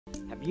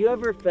Have you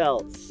ever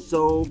felt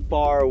so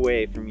far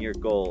away from your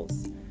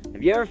goals?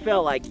 Have you ever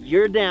felt like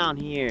you're down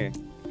here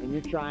and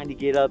you're trying to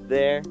get up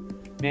there?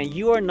 Man,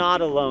 you are not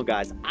alone,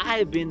 guys. I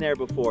have been there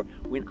before.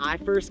 When I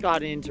first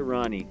got into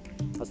running,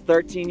 I was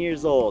 13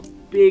 years old,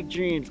 big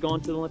dreams, going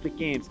to the Olympic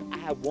Games. I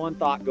had one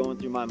thought going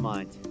through my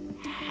mind: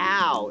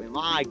 how am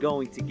I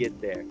going to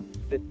get there?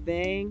 The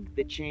thing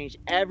that changed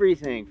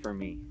everything for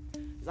me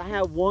is I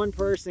had one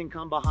person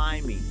come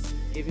behind me,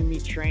 giving me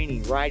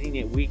training, riding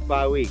it week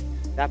by week.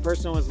 That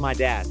person was my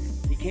dad.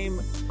 He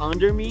came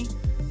under me,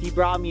 he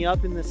brought me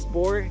up in the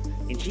sport,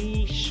 and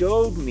he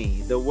showed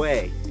me the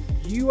way.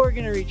 You are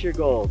gonna reach your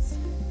goals.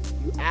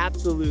 You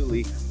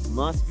absolutely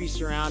must be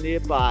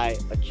surrounded by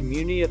a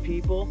community of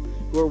people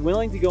who are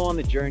willing to go on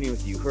the journey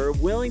with you, who are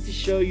willing to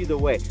show you the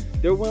way.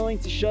 They're willing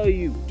to show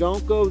you,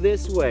 don't go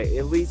this way,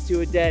 it leads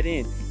to a dead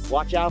end.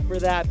 Watch out for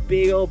that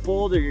big old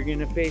boulder you're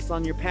gonna face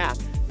on your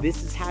path.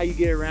 This is how you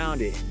get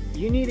around it.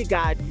 You need a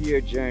guide for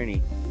your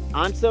journey.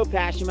 I'm so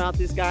passionate about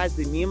this, guys,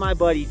 that me and my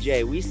buddy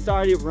Jay, we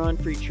started Run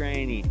Free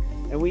Training,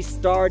 and we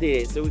started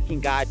it so we can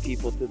guide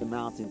people to the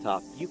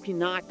mountaintop. You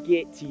cannot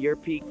get to your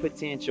peak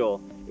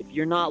potential if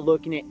you're not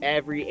looking at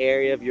every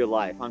area of your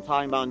life. I'm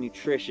talking about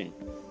nutrition,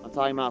 I'm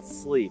talking about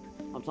sleep,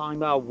 I'm talking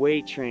about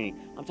weight training,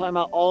 I'm talking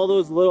about all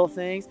those little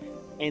things.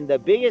 And the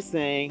biggest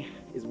thing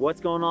is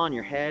what's going on in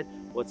your head,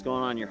 what's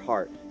going on in your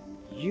heart.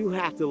 You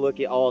have to look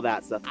at all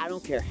that stuff. I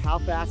don't care how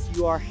fast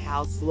you are,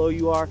 how slow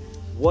you are,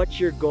 what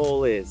your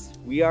goal is.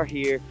 We are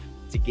here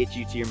to get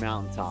you to your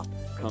mountaintop.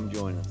 Come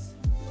join us.